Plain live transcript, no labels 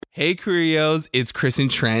Hey Curios, it's Chris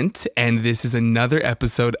and Trent, and this is another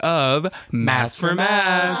episode of Mask for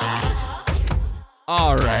Mask.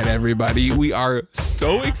 All right, everybody, we are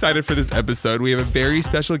so excited for this episode. We have a very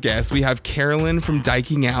special guest. We have Carolyn from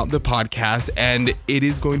Diking Out, the podcast, and it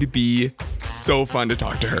is going to be so fun to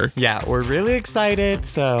talk to her. Yeah, we're really excited,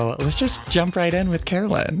 so let's just jump right in with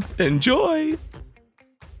Carolyn. Enjoy!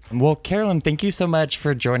 Well, Carolyn, thank you so much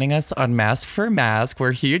for joining us on Mask for Mask.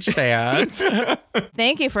 We're huge fans.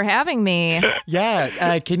 Thank you for having me.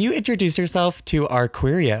 Yeah, can you introduce yourself to our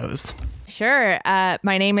Querios? Sure.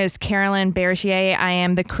 My name is Carolyn Bergier. I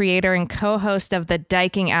am the creator and co-host of the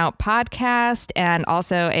Diking Out podcast and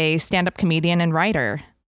also a stand-up comedian and writer.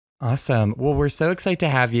 Awesome. Well, we're so excited to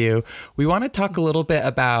have you. We want to talk a little bit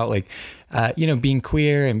about being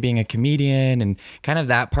queer and being a comedian and kind of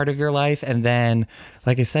that part of your life. And then,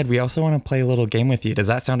 like I said, we also want to play a little game with you. Does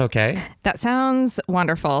that sound okay? That sounds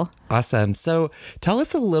wonderful. Awesome. So tell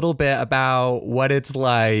us a little bit about what it's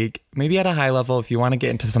like, maybe at a high level, if you want to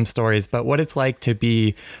get into some stories, but what it's like to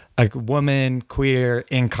be a woman queer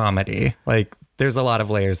in comedy. Like, there's a lot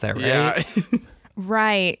of layers there, right? Yeah.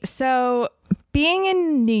 Right. So being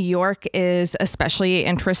in New York is especially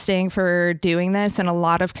interesting for doing this, and a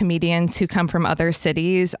lot of comedians who come from other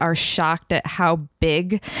cities are shocked at how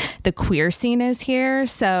big the queer scene is here.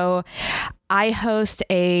 So I host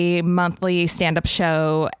a monthly stand-up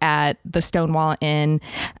show at the Stonewall Inn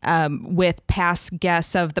with past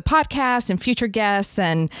guests of the podcast and future guests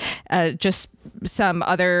and just some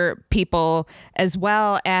other people as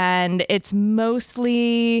well. And it's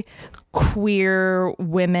mostly queer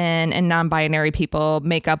women and non-binary people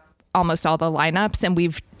make up almost all the lineups. And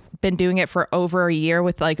we've been doing it for over a year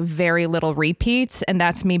with like very little repeats, and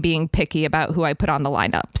that's me being picky about who I put on the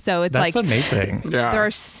lineup. So it's that's amazing. Yeah. There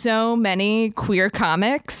are so many queer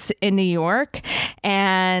comics in New York,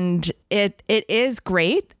 and it is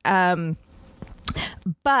great. But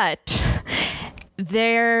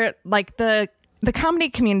they're like the comedy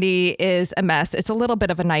community is a mess. It's a little bit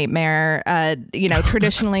of a nightmare.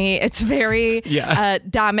 Traditionally, it's very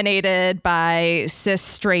dominated by cis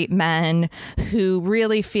straight men who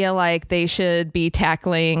really feel like they should be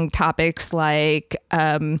tackling topics like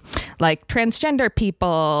transgender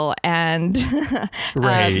people and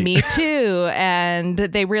Right. Me Too. And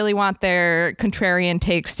they really want their contrarian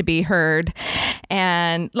takes to be heard.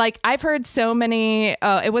 And like I've heard so many,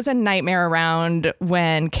 it was a nightmare around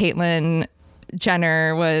when Caitlyn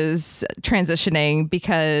Jenner was transitioning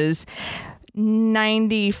because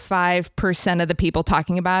 95% of the people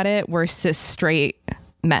talking about it were cis straight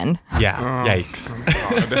men. Yeah. Yikes.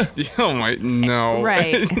 Oh my, no.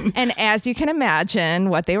 Right. And as you can imagine,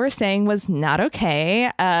 what they were saying was not okay.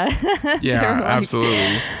 Yeah,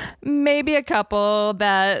 absolutely. Maybe a couple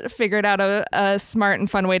that figured out a smart and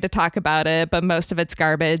fun way to talk about it, but most of it's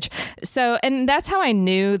garbage. So, and that's how I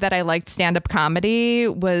knew that I liked stand-up comedy,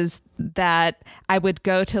 was that I would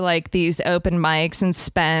go to like these open mics and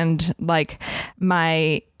spend like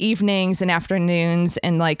my evenings and afternoons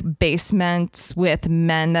in like basements with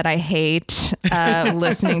men that I hate,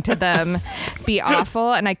 listening to them be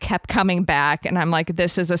awful. And I kept coming back and I'm like,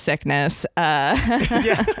 this is a sickness.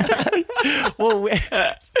 Yeah. Well,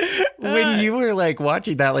 when you were like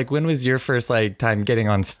watching that, like when was your first like time getting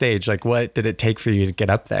on stage? Like what did it take for you to get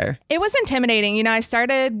up there? It was intimidating. You know, I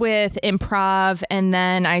started with improv and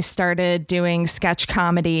then I started doing sketch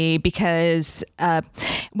comedy because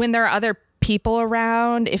when there are other people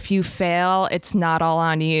around, if you fail, it's not all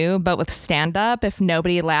on you. But with stand-up, if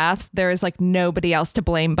nobody laughs, there is like nobody else to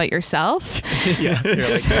blame but yourself. Yeah. You're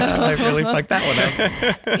like, oh, I really fucked that one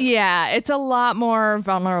up. Yeah, it's a lot more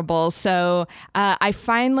vulnerable. So I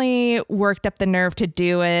finally worked up the nerve to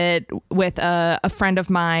do it with a friend of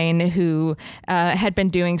mine who had been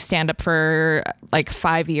doing stand-up for like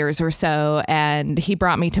 5 years or so. And he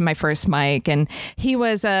brought me to my first mic. And he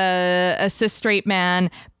was a cis straight man,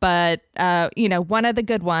 but one of the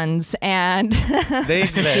good ones, and they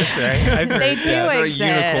exist, right? They do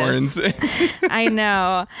exist. Unicorns. I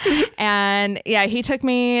know. And yeah, he took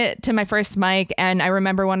me to my first mic, and I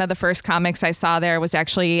remember one of the first comics I saw there was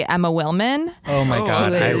actually Emma Willman. Oh my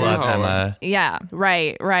God, I love Emma. Yeah,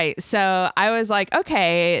 right. So I was like,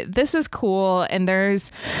 okay, this is cool, and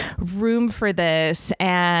there's room for this,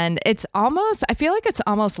 and I feel like it's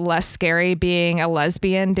almost less scary being a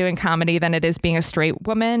lesbian doing comedy than it is being a straight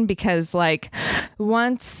woman, because like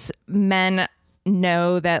once men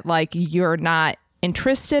know that like you're not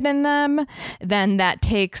interested in them, then that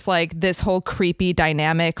takes like this whole creepy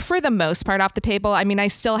dynamic for the most part off the table. I mean, I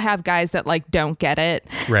still have guys that like don't get it,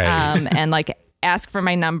 right? And like ask for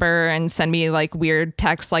my number and send me like weird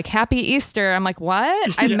texts like Happy Easter. I'm like,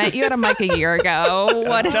 what? I met you at a mic a year ago.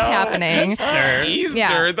 What is happening? Easter.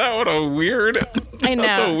 Yeah. That what a weird. I know.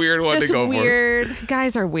 That's a weird one Just to go weird.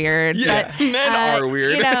 Guys are weird. Yeah, but, men are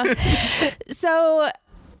weird. So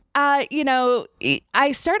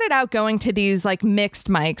I started out going to these like mixed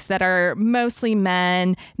mics that are mostly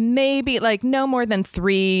men, maybe like no more than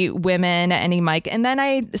 3 women at any mic. And then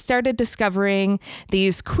I started discovering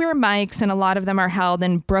these queer mics, and a lot of them are held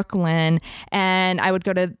in Brooklyn. And I would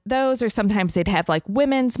go to those, or sometimes they'd have like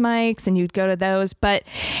women's mics and you'd go to those. But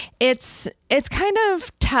it's kind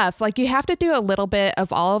of tough. Like you have to do a little bit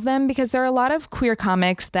of all of them, because there are a lot of queer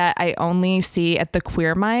comics that I only see at the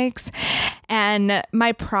queer mics. And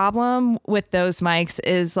my problem with those mics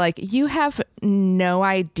is like, you have no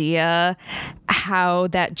idea how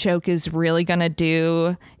that joke is really going to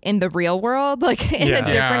do in the real world, like in a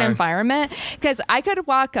different environment. Because I could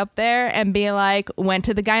walk up there and be like, went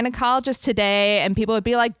to the gynecologist today, and people would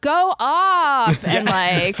be like, go off. And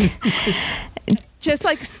like, just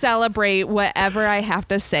like celebrate whatever I have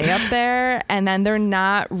to say up there. And then they're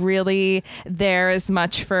not really there as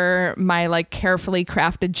much for my like carefully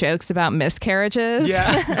crafted jokes about miscarriages.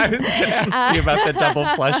 Yeah, I was going to ask you about the double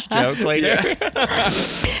flush joke later.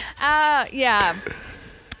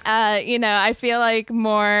 I feel like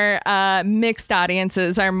more mixed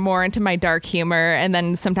audiences are more into my dark humor. And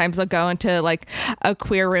then sometimes I'll go into like a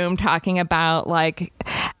queer room talking about like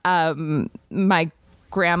my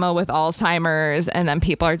grandma with Alzheimer's, and then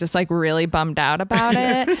people are just like really bummed out about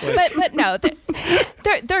it. but no,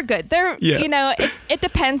 they're good. It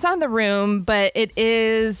depends on the room, but it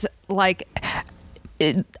is like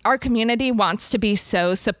our community wants to be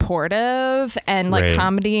so supportive, and like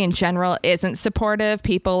comedy in general isn't supportive.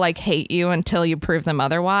 People like hate you until you prove them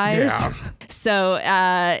otherwise. Yeah. So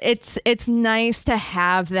it's nice to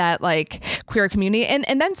have that like queer community.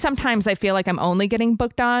 And then sometimes I feel like I'm only getting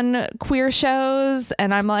booked on queer shows,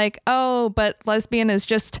 and I'm like, oh, but lesbian is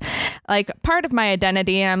just like part of my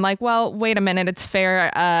identity. And I'm like, well, wait a minute, it's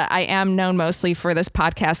fair. I am known mostly for this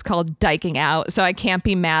podcast called Dyking Out, so I can't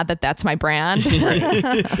be mad that that's my brand.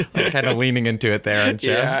 Kind of leaning into it there, aren't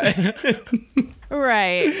you? Yeah.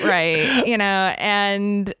 Right.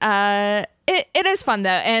 And it is fun though.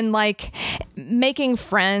 And like making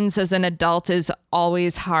friends as an adult is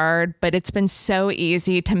always hard, but it's been so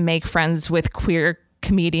easy to make friends with queer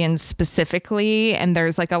comedians specifically. And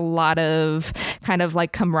there's like a lot of kind of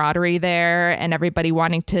like camaraderie there, and everybody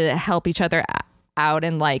wanting to help each other out,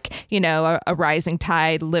 and like, a rising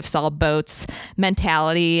tide lifts all boats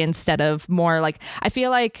mentality, instead of more like, I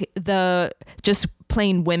feel like the just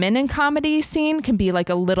plain women in comedy scene can be like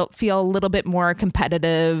feel a little bit more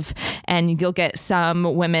competitive, and you'll get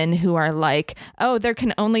some women who are like, oh, there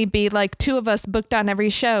can only be like 2 of us booked on every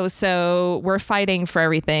show, so we're fighting for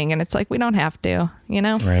everything. And it's like, we don't have to,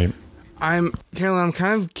 Right. Carolyn, I'm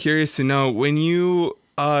kind of curious to know, when you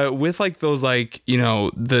with like those like,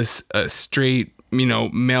 this straight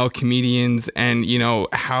male comedians, and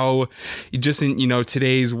how just in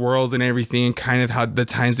today's world and everything, and kind of how the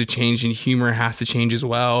times have changed and humor has to change as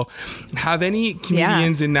well, have any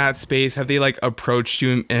comedians in that space, have they like approached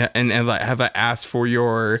you and have asked for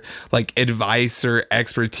your like advice or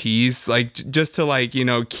expertise, like just to like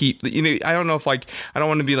keep I don't know if like, I don't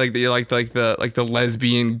want to be like the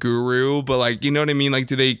lesbian guru, but like, you know what I mean, like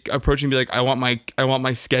do they approach you and be like, I want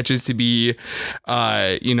my sketches to be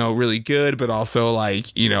really good, but also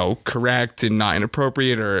like correct and not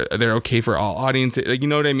inappropriate, or they're okay for all audiences, like, you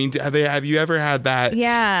know what I mean? Have you ever had that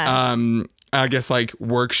I guess like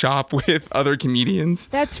workshop with other comedians?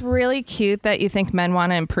 That's really cute that you think men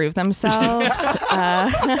want to improve themselves.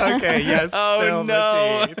 Okay, yes. Oh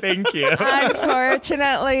no, thank you.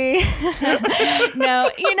 Unfortunately, no.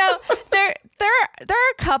 There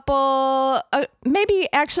are a couple, maybe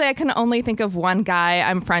actually I can only think of one guy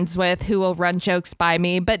I'm friends with who will run jokes by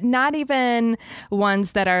me, but not even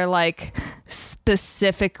ones that are like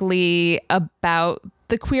specifically about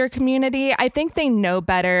the queer community. I think they know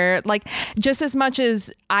better. Like, just as much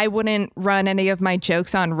as I wouldn't run any of my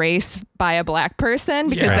jokes on race by a black person,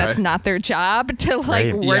 because that's not their job to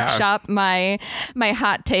like workshop my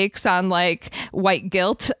hot takes on like white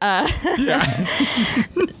guilt.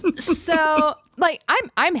 So like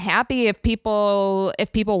I'm happy if people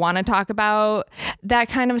want to talk about that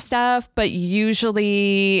kind of stuff, but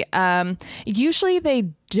usually they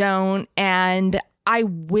don't. And I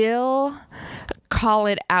will call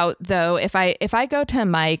it out though if I go to a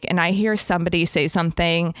mic and I hear somebody say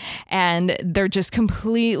something and they're just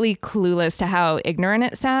completely clueless to how ignorant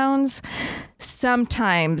it sounds.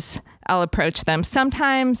 Sometimes I'll approach them.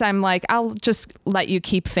 Sometimes I'm like, I'll just let you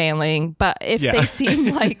keep failing. But if they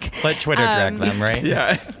seem like... Let Twitter drag them, right?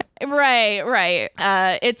 Yeah. Right.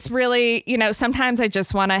 It's really, sometimes I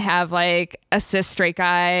just want to have like a cis straight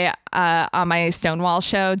guy on my Stonewall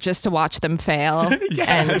show just to watch them fail.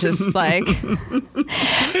 And just like,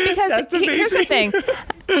 because here's the thing,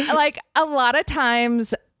 like a lot of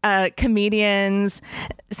times comedians,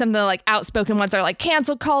 some of the like outspoken ones are like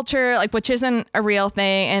cancel culture, like, which isn't a real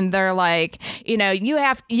thing. And they're like, you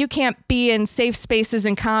can't be in safe spaces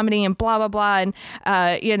in comedy and blah, blah, blah.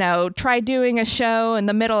 And, try doing a show in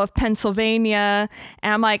the middle of Pennsylvania.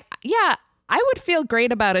 And I'm like, yeah, I would feel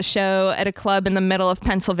great about a show at a club in the middle of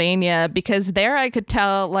Pennsylvania, because there I could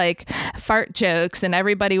tell like fart jokes and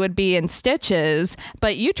everybody would be in stitches.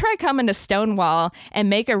 But you try coming to Stonewall and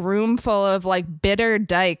make a room full of like bitter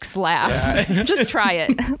dykes laugh. Yeah. Just try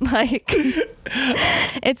it. Like,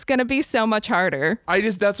 it's going to be so much harder.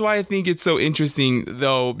 That's why I think it's so interesting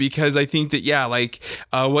though, because I think that,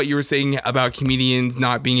 what you were saying about comedians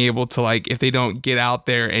not being able to, like, if they don't get out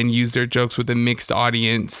there and use their jokes with a mixed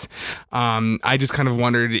audience, I just kind of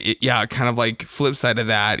wondered, kind of like flip side of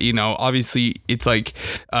that, obviously it's like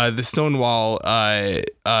the Stonewall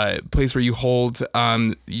place where you hold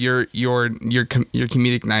your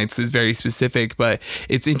comedic nights is very specific, but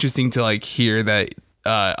it's interesting to like hear that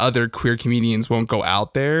other queer comedians won't go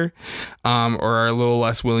out there or are a little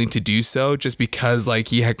less willing to do so, just because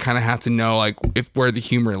like you kind of have to know like where the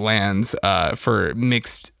humor lands for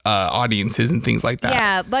mixed audiences and things like that.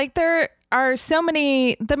 Yeah, like there are so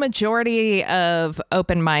many, the majority of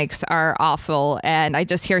open mics are awful, and I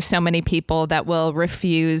just hear so many people that will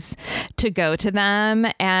refuse to go to them,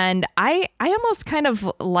 and I almost kind of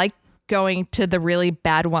like going to the really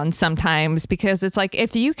bad ones sometimes, because it's like,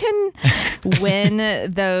 if you can win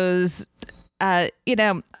those,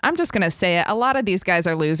 I'm just going to say it. A lot of these guys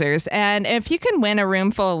are losers. And if you can win a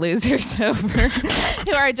room full of losers over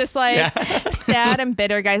who are just like sad and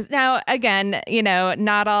bitter guys. Now, again,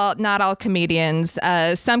 not all comedians.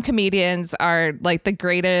 Some comedians are like the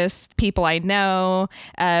greatest people I know,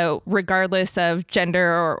 regardless of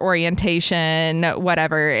gender or orientation,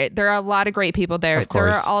 whatever. There are a lot of great people there. There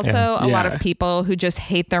are also a lot of people who just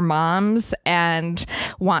hate their moms and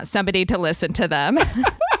want somebody to listen to them.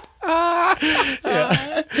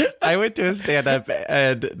 I went to a stand-up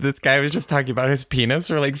and this guy was just talking about his penis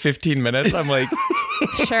for like 15 minutes. I'm like,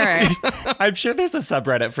 sure. I'm sure there's a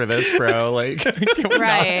subreddit for this, bro. Like,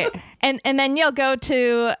 right. And then you'll go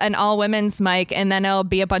to an all women's mic, and then it'll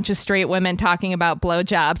be a bunch of straight women talking about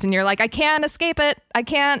blowjobs, and you're like, I can't escape it. I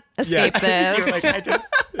can't escape this. You're like,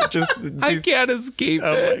 I can't escape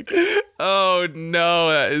it. Oh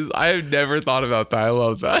no, I have never thought about that. I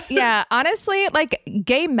love that. Yeah, honestly, like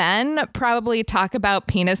gay men probably talk about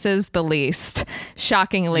penises the least,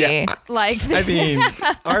 shockingly. Yeah. Like, I mean,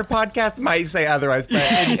 our podcast might say otherwise, but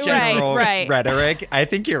in general rhetoric, I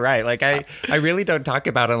think you're right. Like, I really don't talk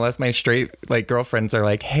about it unless my straight like girlfriends are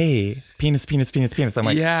like, hey, penis. I'm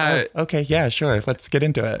like, oh, okay, yeah, sure, let's get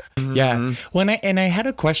into it. Mm-hmm. Yeah. Well, I had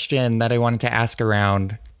a question that I wanted to ask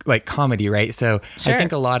around like comedy, right? So sure. I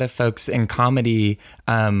think a lot of folks in comedy,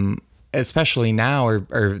 especially now,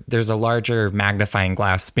 or there's a larger magnifying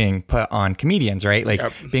glass being put on comedians, right? Like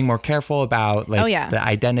being more careful about like the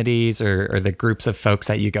identities or the groups of folks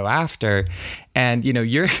that you go after. And,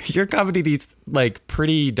 your comedy's like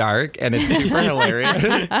pretty dark and it's super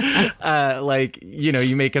hilarious.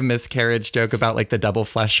 You make a miscarriage joke about like the double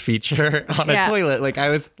flush feature on a toilet. Like I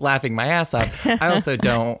was laughing my ass off. I also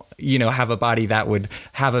don't, have a body that would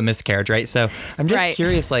have a miscarriage, right? So I'm just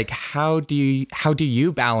curious, like, how do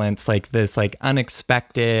you balance like this like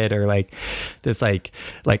unexpected or like this like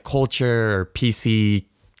culture or PC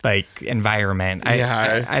like environment?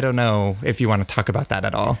 I don't know if you want to talk about that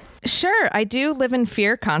at all. Sure. I do live in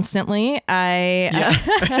fear constantly. You're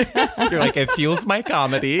like, it fuels my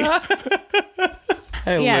comedy. I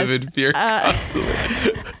live in fear constantly.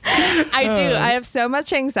 I do. I have so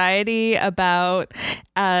much anxiety about,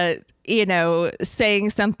 saying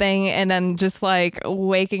something and then just like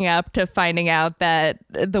waking up to finding out that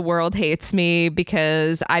the world hates me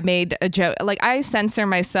because I made a joke. Like I censor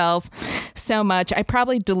myself so much. I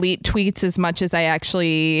probably delete tweets as much as I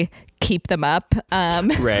actually keep them up.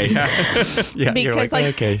 Right. Yeah. Because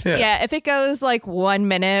if it goes like 1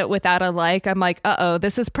 minute without a like, I'm like,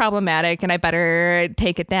 this is problematic and I better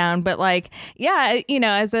take it down. But like,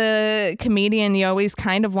 as a comedian, you always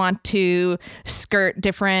kind of want to skirt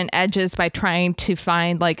different edges by trying to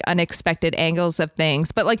find like unexpected angles of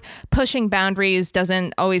things. But like pushing boundaries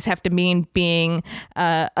doesn't always have to mean being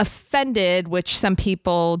offended, which some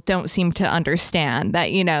people don't seem to understand, that,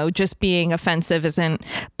 just being offensive isn't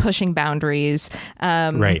pushing boundaries.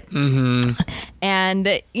 Right.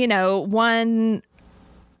 And, one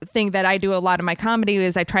thing that I do a lot in my comedy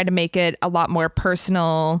is I try to make it a lot more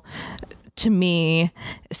personal to me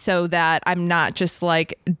so that I'm not just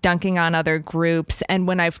like dunking on other groups. And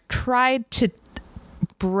when I've tried to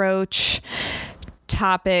broach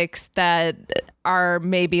topics that are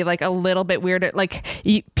maybe like a little bit weird, like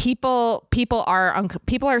people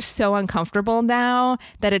are so uncomfortable now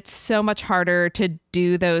that it's so much harder to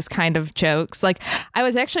do those kind of jokes. Like I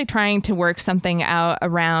was actually trying to work something out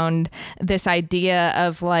around this idea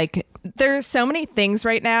of like, there's so many things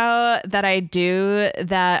right now that I do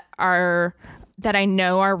that I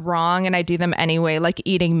know are wrong and I do them anyway, like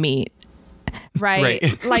eating meat. Right.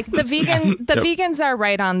 Like the vegans are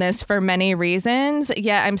right on this for many reasons.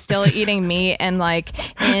 Yeah, I'm still eating meat. And like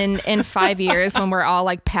in 5 years when we're all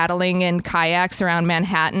like paddling in kayaks around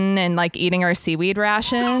Manhattan and like eating our seaweed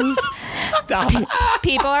rations,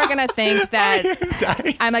 people are going to think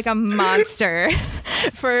that I'm like a monster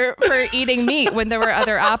for eating meat when there were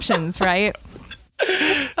other options. Right.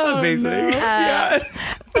 Amazing.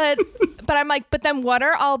 But I'm like, but then what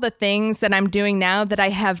are all the things that I'm doing now that I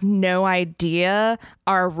have no idea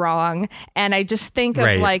are wrong? And I just think of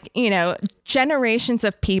like, generations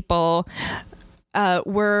of people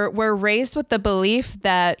were raised with the belief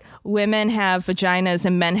that women have vaginas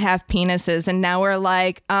and men have penises, and now we're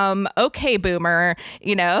like, okay, boomer,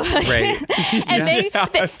 Right.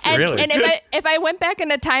 And really. and if I went back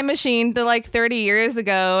in a time machine to like 30 years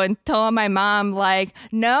ago and told my mom like,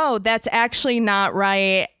 no, that's actually not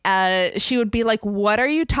right, she would be like, what are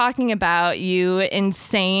you talking about, you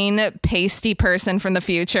insane pasty person from the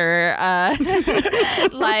future?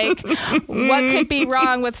 Like, what could be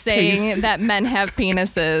wrong with saying that men have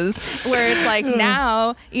penises? Where it's like,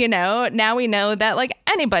 now we know that like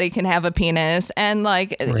anybody can have a penis. And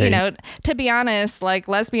like, to be honest, like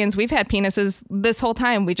lesbians, we've had penises this whole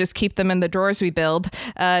time. We just keep them in the drawers we build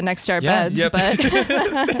next to our beds. Yep. But,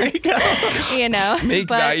 there you go. Make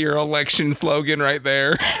that your election slogan right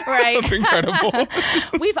there. Right. That's incredible.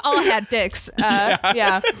 We've all had dicks.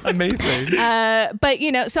 Yeah. Amazing. But,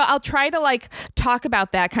 so I'll try to like talk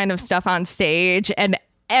about that kind of stuff on stage, and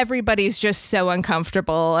everybody's just so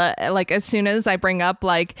uncomfortable. Like as soon as I bring up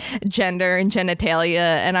like gender and genitalia,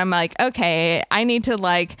 and I'm like, okay, I need to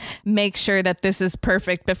like make sure that this is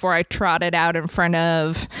perfect before I trot it out in front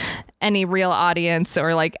of any real audience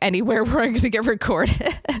or like anywhere where I'm going to get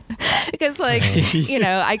recorded. Because like, you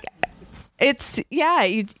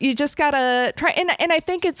just gotta try. And I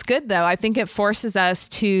think it's good though. I think it forces us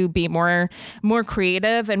to be more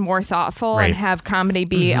creative and more thoughtful, and have comedy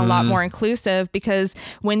be a lot more inclusive, because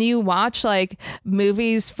when you watch like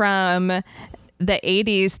movies from the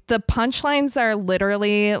 80s, the punchlines are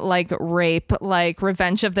literally like rape, like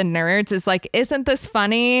Revenge of the Nerds is like, isn't this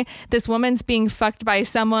funny? This woman's being fucked by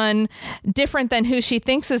someone different than who she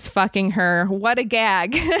thinks is fucking her. What a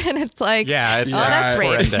gag. And it's like, that's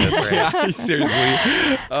rape. Right? Yeah,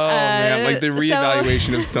 seriously. Oh man, like the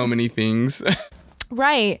reevaluation of so many things.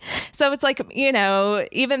 Right. So it's like,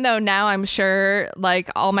 even though now I'm sure like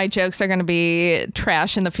all my jokes are going to be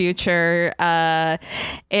trash in the future,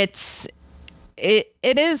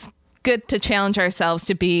 it is good to challenge ourselves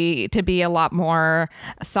to be a lot more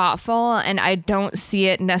thoughtful. And I don't see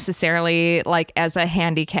it necessarily like as a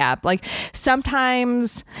handicap. Like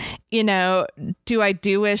sometimes, do I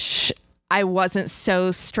wish I wasn't so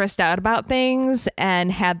stressed out about things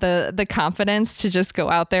and had the confidence to just go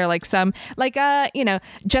out there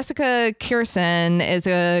Jessica Kirson is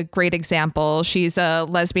a great example. She's a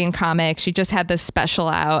lesbian comic. She just had this special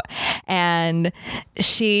out, and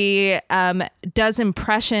she does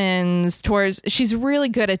impressions she's really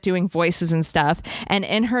good at doing voices and stuff. And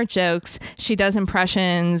in her jokes, she does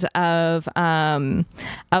impressions of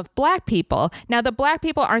Black people. Now, the Black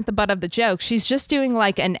people aren't the butt of the joke. She's just doing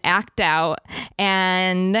like an act out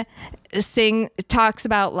and talks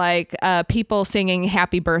about like people singing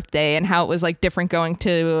happy birthday and how it was like different going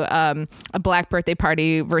to a Black birthday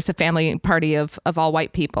party versus a family party of all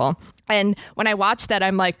white people. And when I watched that,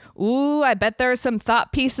 I'm like, ooh, I bet there are some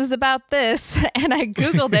thought pieces about this. And I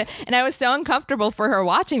Googled it, and I was so uncomfortable for her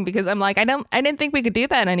watching, because I'm like, I didn't think we could do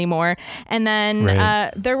that anymore. And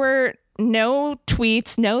then there were no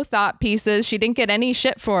tweets, no thought pieces. She didn't get any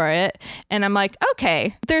shit for it. And I'm like,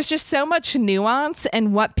 okay, there's just so much nuance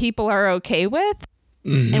in what people are okay with.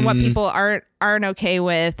 and what people aren't okay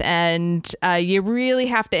with, and you really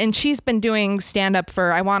have to. And she's been doing stand up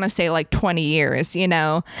for, I want to say, like 20 years, you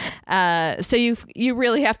know. So you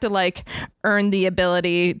really have to like earn the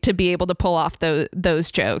ability to be able to pull off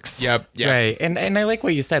those jokes. Yep. Right. And I like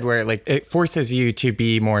what you said, where like it forces you to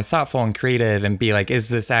be more thoughtful and creative and be like, is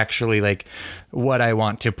this actually like what I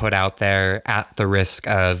want to put out there at the risk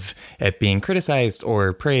of it being criticized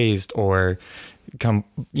or praised or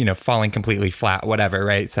falling completely flat, whatever,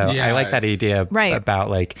 right? So I like that idea about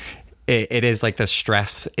like it is like the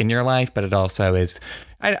stress in your life, but it also is.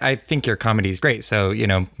 I think your comedy is great, so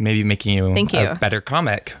maybe making you a better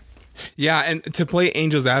comic. Yeah, and to play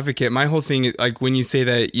angel's advocate, my whole thing is like when you say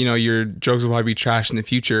that your jokes will probably be trash in the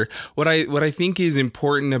future. What I think is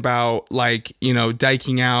important about like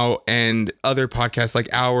Diking Out and other podcasts like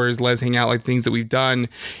ours, Let's Hang Out, like things that we've done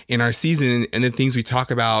in our season and the things we talk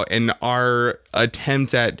about and our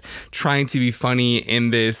attempt at trying to be funny in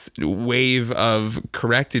this wave of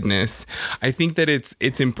correctedness. I think that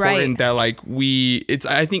it's important that like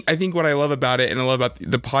I think what I love about it and I love about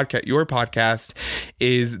the podcast, your podcast,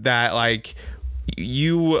 is that like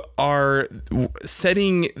you are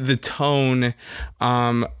setting the tone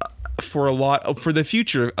for the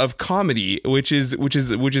future of comedy, which is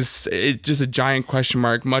just a giant question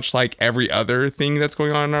mark, much like every other thing that's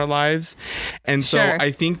going on in our lives. And so I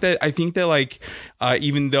think that like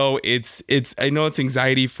even though it's I know it's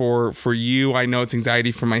anxiety for you, I know it's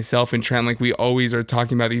anxiety for myself and Trent, like we always are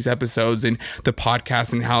talking about these episodes and the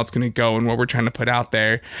podcast and how it's going to go and what we're trying to put out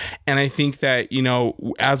there. And I think that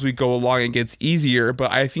as we go along it gets easier,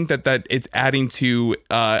 but I think that it's adding to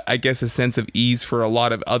I guess a sense of ease for a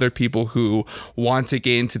lot of other people who want to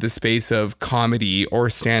get into the space of comedy or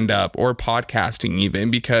stand-up or podcasting even,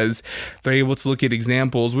 because they're able to look at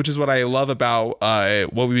examples, which is what I love about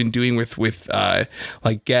what we've been doing with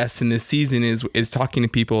like guests in this season is talking to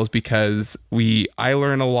people, is because I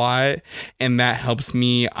learn a lot and that helps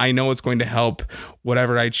me. I know it's going to help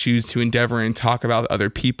whatever I choose to endeavor and talk about other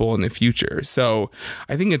people in the future. So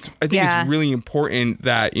I think it's really important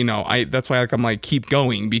that that's why I'm like keep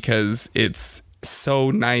going, because it's so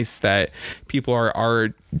nice that people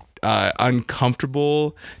are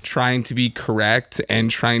uncomfortable trying to be correct and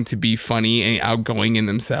trying to be funny and outgoing in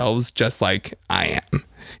themselves, just like I am,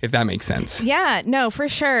 if that makes sense. Yeah, no, for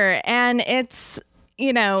sure. And it's,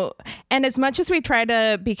 and as much as we try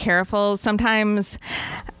to be careful, sometimes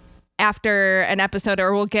after an episode,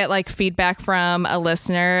 or we'll get like feedback from a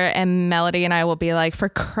listener and Melody and I will be like, for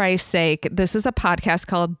Christ's sake, this is a podcast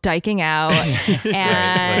called Diking Out.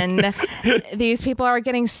 And these people are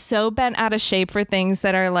getting so bent out of shape for things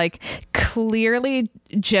that are like clearly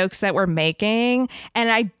jokes that we're making. And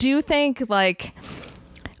I do think like,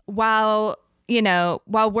 while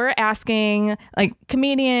we're asking like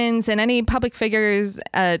comedians and any public figures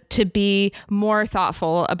to be more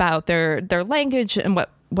thoughtful about their language and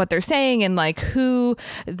what they're saying and like who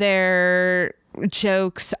their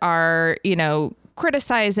jokes are,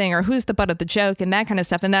 criticizing, or who's the butt of the joke and that kind of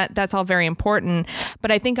stuff. And that's all very important. But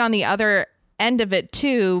I think on the other end of it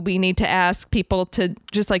too, we need to ask people to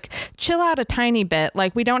just like chill out a tiny bit.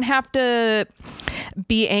 Like we don't have to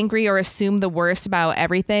be angry or assume the worst about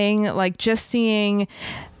everything. Like just seeing,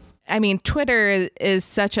 Twitter is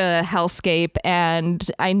such a hellscape, and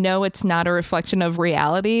I know it's not a reflection of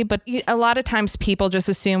reality, but a lot of times people just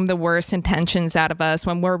assume the worst intentions out of us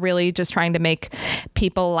when we're really just trying to make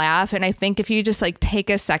people laugh. And I think if you just like take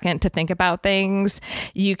a second to think about things,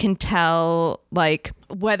 you can tell like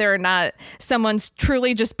whether or not someone's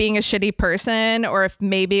truly just being a shitty person, or if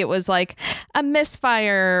maybe it was like a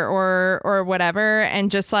misfire or whatever,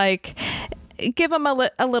 and just like give them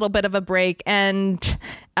a little bit of a break. And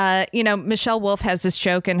Michelle Wolf has this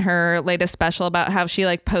joke in her latest special about how she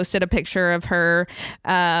like posted a picture of her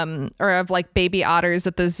or of like baby otters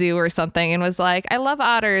at the zoo or something, and was like, I love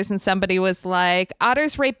otters, and somebody was like,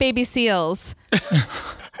 otters rape baby seals.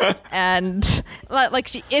 And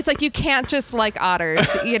like it's like you can't just like otters,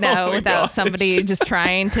 without somebody just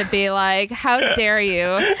trying to be like, how dare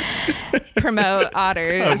you promote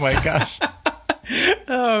otters. Oh my gosh.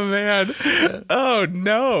 Oh man. Oh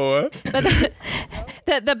no.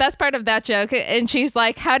 But the best part of that joke, and she's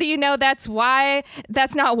like, how do you know that's not why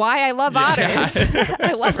I love otters?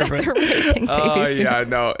 I love that they're raping babies. Oh yeah,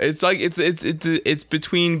 no. It's like it's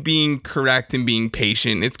between being correct and being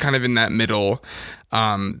patient. It's kind of in that middle.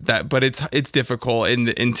 but it's difficult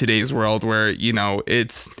in today's world where, you know,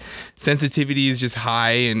 it's sensitivity is just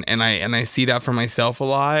high, and I see that for myself a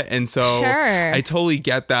lot, and so Sure. I totally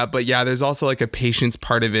get that. But yeah, there's also like a patience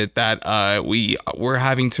part of it that we're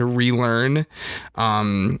having to relearn,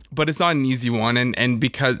 but it's not an easy one, and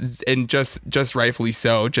just rightfully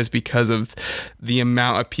so, just because of the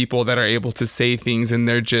amount of people that are able to say things, and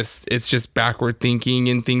it's just backward thinking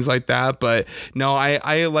and things like that. But no,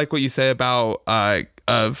 I like what you say about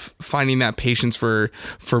of finding that patience for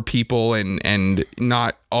people, and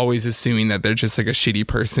not always assuming that they're just like a shitty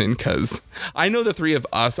person, because I know the three of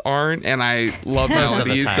us aren't, and I love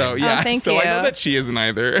Melody, so yeah. thank so you. I know that she isn't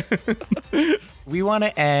either. We want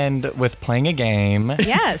to end with playing a game.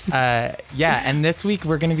 Yes. Yeah, and this week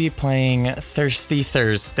we're going to be playing Thirsty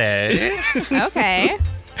Thursday. Okay.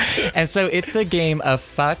 And so it's the game of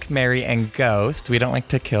fuck, marry, and ghost. We don't like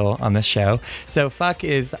to kill on the show. So fuck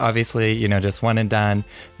is obviously, you know, just one and done.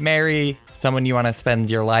 Marry, someone you want to spend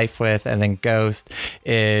your life with. And then ghost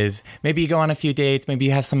is maybe you go on a few dates, maybe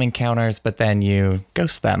you have some encounters, but then you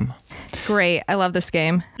ghost them. Great. I love this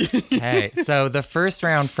game. Okay, so the first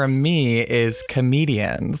round from me is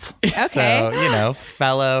comedians. Okay. So, you know,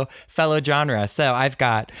 fellow genre. So I've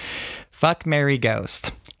got fuck, marry,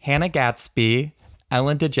 ghost. Hannah Gatsby,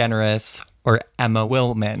 Ellen DeGeneres, or Emma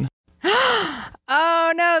Willman.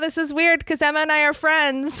 Oh, no, this is weird because Emma and I are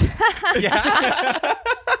friends.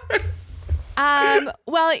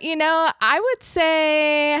 Well, you know, I would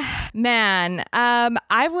say, man,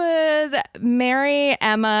 I would marry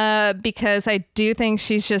Emma because I do think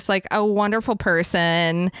she's just like a wonderful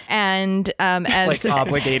person. And as Like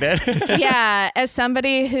obligated. yeah, as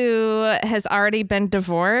somebody who has already been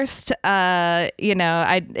divorced, you know,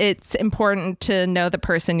 it's important to know the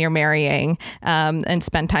person you're marrying, and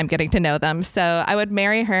spend time getting to know them. So I would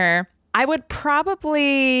marry her. I would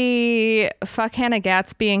probably fuck Hannah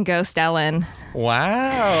Gatsby and ghost Ellen.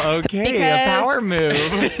 Wow. Okay. Because a power move.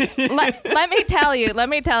 let me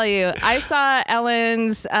tell you, I saw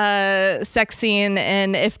Ellen's sex scene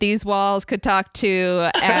in If These Walls Could Talk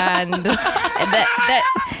To, and that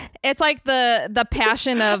it's like the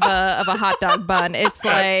passion of a hot dog bun. It's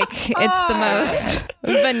like it's the most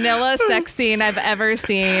vanilla sex scene I've ever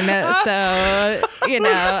seen. So, you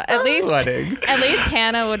know, at least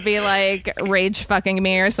Hannah would be like rage fucking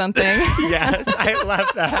me or something. Yes, I love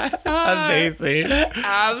that. Amazing.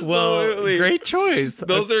 Absolutely. Well, great choice.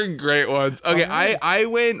 Those are great ones. Okay, I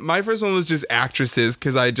went, my first one was just actresses,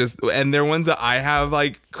 because and they're ones that I have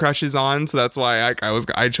like crushes on, so that's why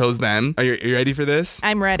I chose them. Are you ready for this?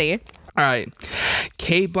 I'm ready. All right.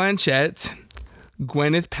 Kate Blanchett,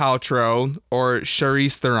 Gwyneth Paltrow, or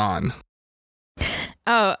Charlize Theron?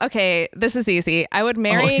 Oh, okay. This is easy. I would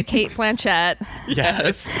marry Kate Blanchett.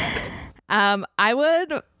 Yes. I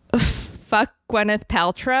would fuck Gwyneth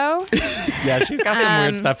Paltrow. Yeah, she's got some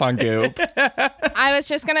weird stuff on Goop. I was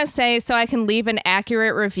just going to say, so I can leave an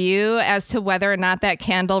accurate review as to whether or not that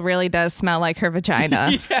candle really does smell like her vagina.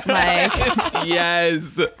 Yes. Like,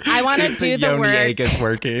 yes. I want to do the Yoni work. egg is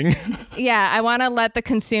working. Yeah, I want to let the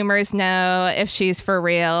consumers know if she's for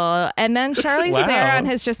real. And then Charlize Wow. Theron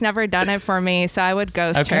has just never done it for me, so I would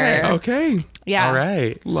ghost her. Okay. Yeah. All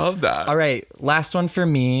right. Love that. All right. Last one for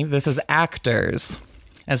me. This is actors.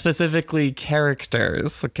 And specifically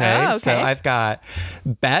characters, okay? Oh, okay. So I've got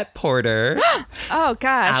Bette Porter, Oh,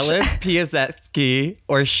 gosh. Alice Piasecki,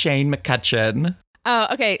 or Shane McCutcheon. Oh,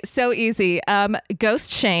 okay. So easy.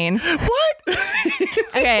 Ghost Shane. What?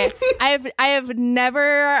 Okay. I have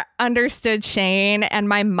never understood Shane, and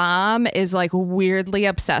my mom is like weirdly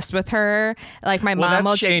obsessed with her. Like my Well, mom that's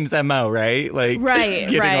will Shane's MO, right? Like Right,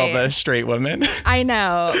 getting all right. the straight women. I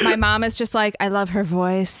know. My mom is just like, I love her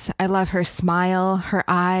voice. I love her smile, her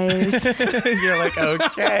eyes. You're like,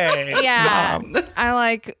 okay. Yeah. Mom.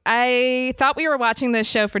 I thought we were watching this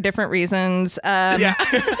show for different reasons. Yeah.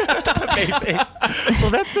 Amazing. Well,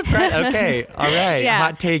 that's surprising. Okay. All right. Yeah.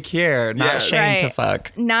 Hot take here. Not Yes. Shane to Right.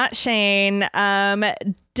 fuck. Not Shane.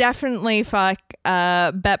 Definitely fuck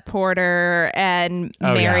Bette Porter and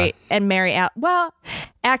marry Al. Well,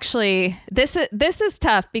 actually, this is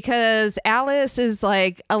tough because Alice is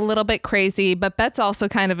like a little bit crazy, but Bette's also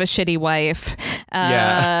kind of a shitty wife.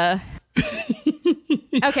 Yeah.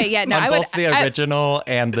 Okay, yeah, no, On I both would the original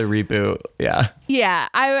and the reboot. Yeah. Yeah,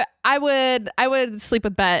 I would sleep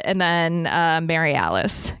with Bette and then marry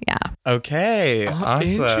Alice. Yeah. Okay. Awesome.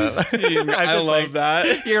 Interesting. I'm I just love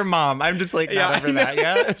that. Your mom. I'm just like not Yeah, over that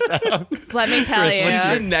yet. So. Let me tell Who's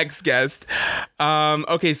the you. next guest?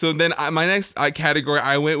 Okay, so then my next category,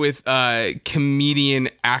 I went with comedian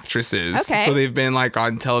actresses. Okay. So they've been like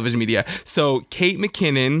on television media. So Kate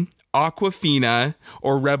McKinnon, Awkwafina,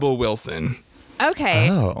 or Rebel Wilson? Okay.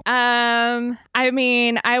 Oh. I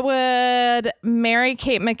mean, I would marry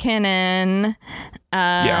Kate McKinnon.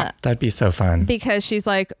 Yeah. That'd be so fun. Because she's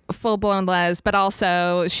like full blown les, but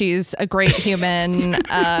also she's a great human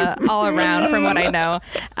all around from what I know.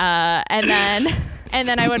 And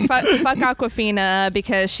then I would fuck Awkwafina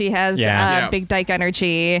because she has big dyke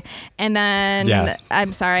energy. And then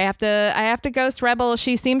I'm sorry, I have to ghost Rebel.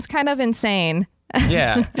 She seems kind of insane.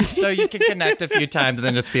 Yeah. So you can connect a few times and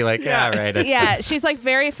then just be like, yeah, right. She's like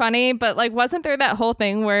very funny, but like wasn't there that whole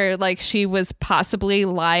thing where like she was possibly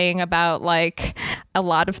lying about like a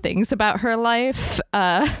lot of things about her life?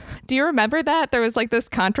 Do you remember that? There was like this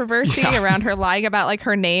controversy around her lying about like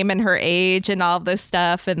her name and her age and all this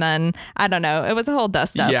stuff, and then I don't know, it was a whole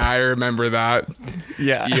dust up. Yeah, I remember that.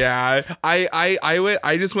 Yeah.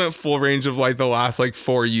 I just went full range of like the last like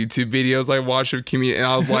 4 YouTube videos I watched of Kimmy, and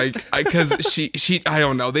I was like, because she I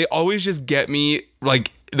don't know, they always just get me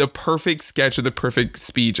like the perfect sketch or the perfect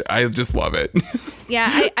speech. I just love it.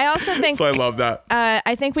 Yeah, I also think so I love that.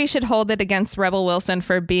 I think we should hold it against Rebel Wilson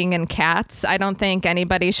for being in Cats. I don't think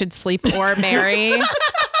anybody should sleep or marry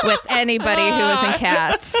with anybody who is in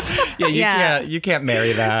Cats. You can't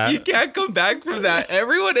marry that. You can't come back from that.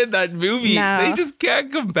 Everyone in that movie, they just can't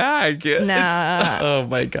come back. No. Oh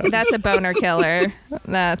my God. That's a boner killer.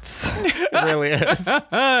 It really is.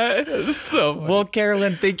 It's so funny. Well,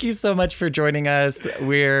 Carolyn, thank you so much for joining us.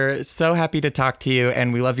 We're so happy to talk to you,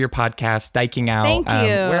 and we love your podcast, Diking Out. Thank you.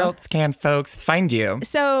 Where else can folks find you?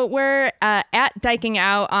 So we're at Diking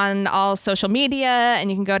Out on all social media, and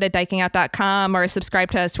you can go to dikingout.com or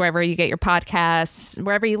subscribe to us wherever you get your podcasts,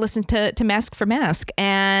 wherever you listen to Mask for Mask.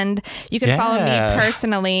 And you can follow me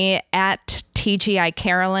personally at TGI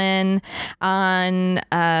Carolyn on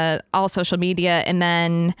all social media. And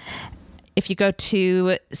then if you go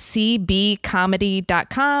to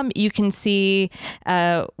cbcomedy.com, you can see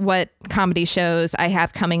what comedy shows I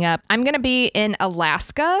have coming up. I'm going to be in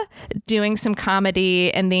Alaska doing some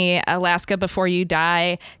comedy in the Alaska Before You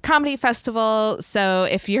Die Comedy Festival. So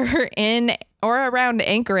if you're in or around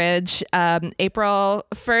Anchorage, April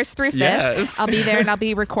 1st through 5th. I'll be there, and I'll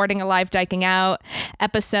be recording a live Diking Out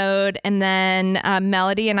episode. And then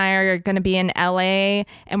Melody and I are going to be in LA,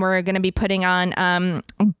 and we're going to be putting on a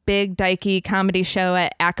big dykey comedy show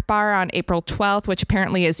at Akbar on April 12th, which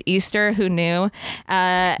apparently is Easter. Who knew?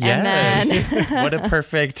 And then what a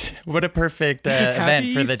perfect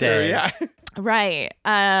event for the day. Yeah. Right.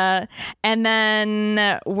 And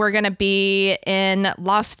then we're going to be in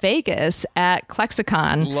Las Vegas at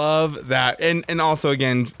Klexicon. Love that. And also,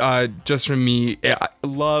 again, just from me, I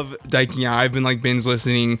love Diking Out. I've been like binge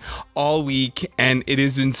listening all week, and it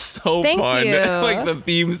has been so Thank fun. you. Like the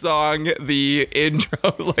theme song, the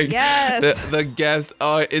intro, like the guest.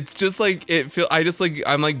 It's just like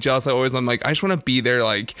I'm like jealous. I'm like, I just want to be there,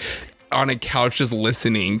 like on a couch just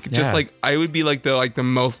listening. Just like I would be like the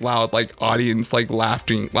most loud like audience like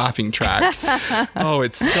laughing track. Oh,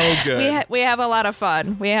 it's so good. We have a lot of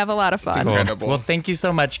fun. It's incredible. Well, thank you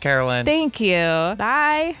so much, Carolyn. Thank you.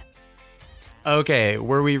 Bye. Okay,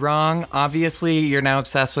 were we wrong? Obviously, you're now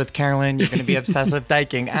obsessed with Carolyn. You're going to be obsessed with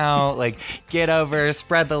Diking Out. Like, get over,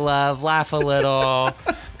 spread the love, laugh a little. I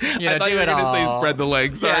thought you were going to say spread the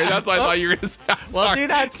legs. Sorry, that's what I thought you were going to say. Well, do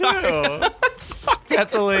that too. Spread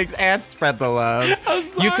the legs and spread the love. I'm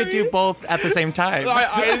sorry. You could do both at the same time.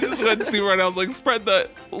 I just went super and I was like, spread the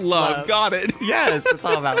love. Got it. Yes, it's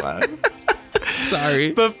all about love.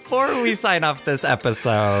 Sorry. Before we sign off this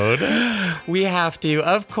episode, we have to,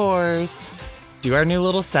 of course, do our new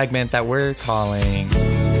little segment that we're calling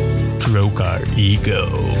Stroke Our Ego.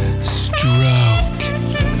 Stroke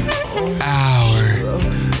our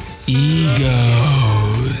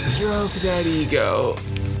egos. Stroke that ego.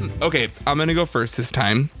 Okay, I'm gonna go first this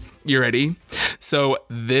time. You ready? So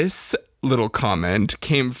this little comment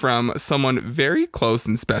came from someone very close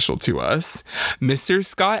and special to us, Mr.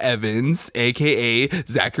 Scott Evans, aka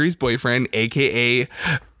Zachary's boyfriend, aka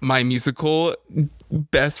my musical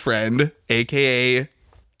best friend, aka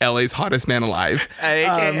LA's hottest man alive.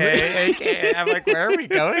 AKA. I'm like, where are we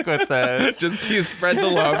going with this? Just to spread the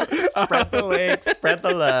love. Spread the legs, spread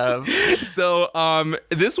the love. So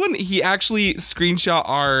this one, he actually screenshot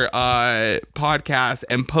our podcast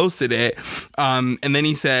and posted it. And then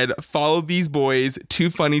he said, follow these boys, too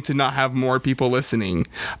funny to not have more people listening.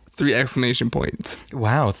 3 exclamation points.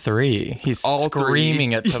 Wow, 3. He's all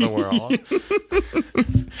screaming it to the world.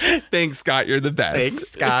 Thanks, Scott. You're the best. Thanks,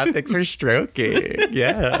 Scott. Thanks for stroking.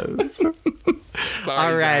 Yes. Sorry,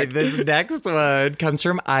 all right. Zach. This next one comes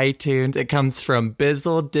from iTunes. It comes from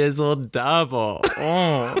Bizzle Dizzle Double.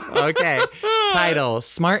 Oh, okay. Title,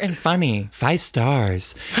 Smart and Funny, 5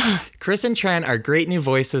 stars. Chris and Trent are great new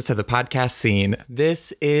voices to the podcast scene.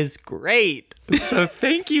 This is great. So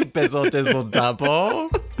thank you, Bizzle Dizzle Double.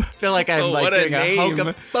 I feel like I'm like doing a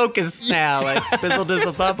hocus pocus now, like Bizzle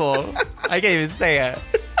Dizzle Double. I can't even say it.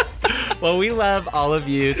 Well, we love all of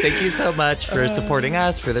you. Thank you so much for supporting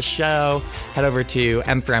us, for the show. Head over to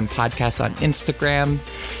M4M Podcast on Instagram.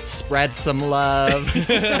 Spread some love.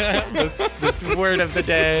 the word of the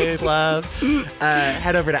day, love.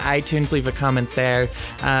 Head over to iTunes, leave a comment there.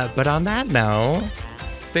 But on that note,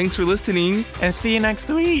 thanks for listening. And see you next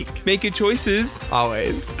week. Make good choices.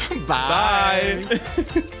 Always. Bye.